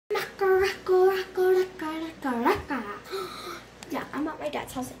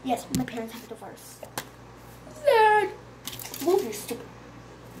dad's house. Yes, my parents have a divorce. Sad. Move, you're stupid.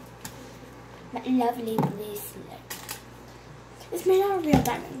 My lovely bracelet. It's made out of real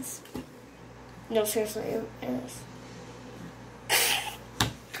diamonds. No, seriously, it is.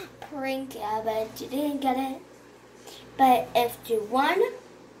 Prank, yeah, but you didn't get it. But if you won,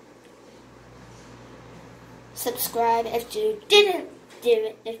 subscribe. If you didn't do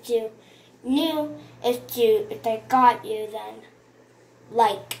it, if you knew, if I got you, then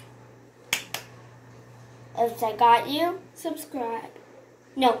like. If I got you, subscribe.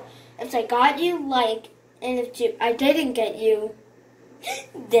 No, if I got you, like, and if I didn't get you,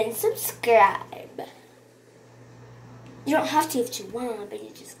 then subscribe. You don't have to if you want, but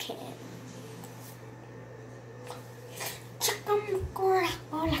you just can't.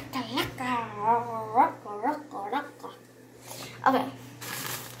 Okay.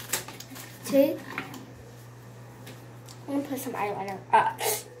 Today, I'm gonna put some eyeliner up.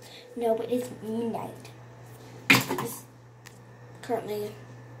 No, but it's midnight. It's currently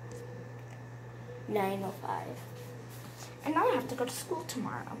 9:05. And I have to go to school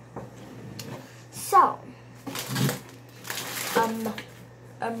tomorrow. So, I'm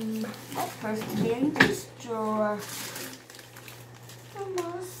supposed to be in this drawer.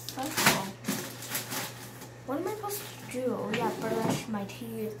 What am I supposed to do? Oh yeah, brush my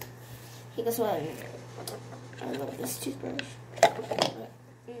teeth. Hey, guess what? I love this toothbrush.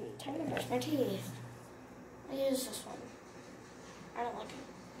 Time to brush my teeth. I use this one. I don't like it.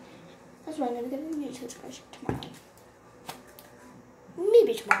 That's why I'm gonna get a new toothbrush tomorrow.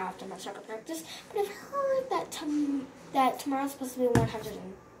 Maybe tomorrow after my soccer practice. But I've heard that tomorrow's supposed to be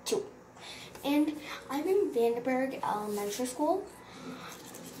 102. And I'm in Vandenberg Elementary School.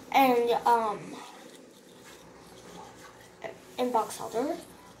 And in Box Elder.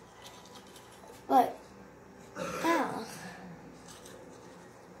 But yeah.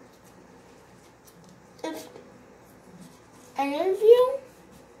 If any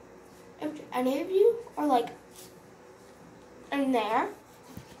of you are like in there,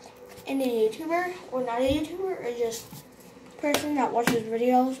 and a YouTuber or not a YouTuber, or just a person that watches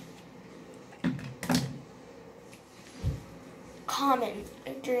videos, comment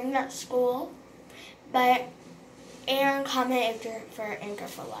if you're in that school, and comment if you're for Anchor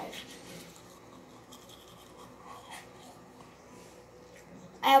for Life.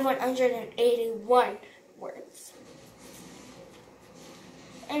 I have 181 words.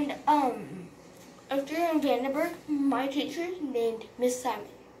 And if you're in Vandenberg, my teacher is named Miss Simon.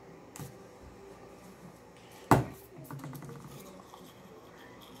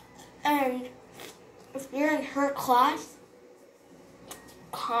 And if you're in her class,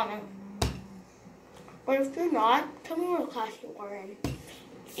 comment. But if you're not, tell me what class you are in.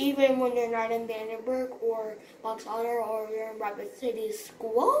 Even when you're not in Vandenberg or Box Elder or you're in Rapid City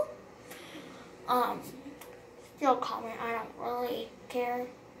School, still comment. I don't really care.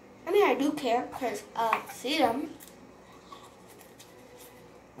 I mean, I do care because I see them.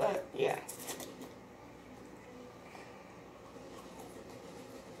 But yeah.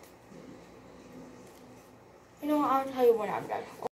 You know what? I'll tell you when I'm done.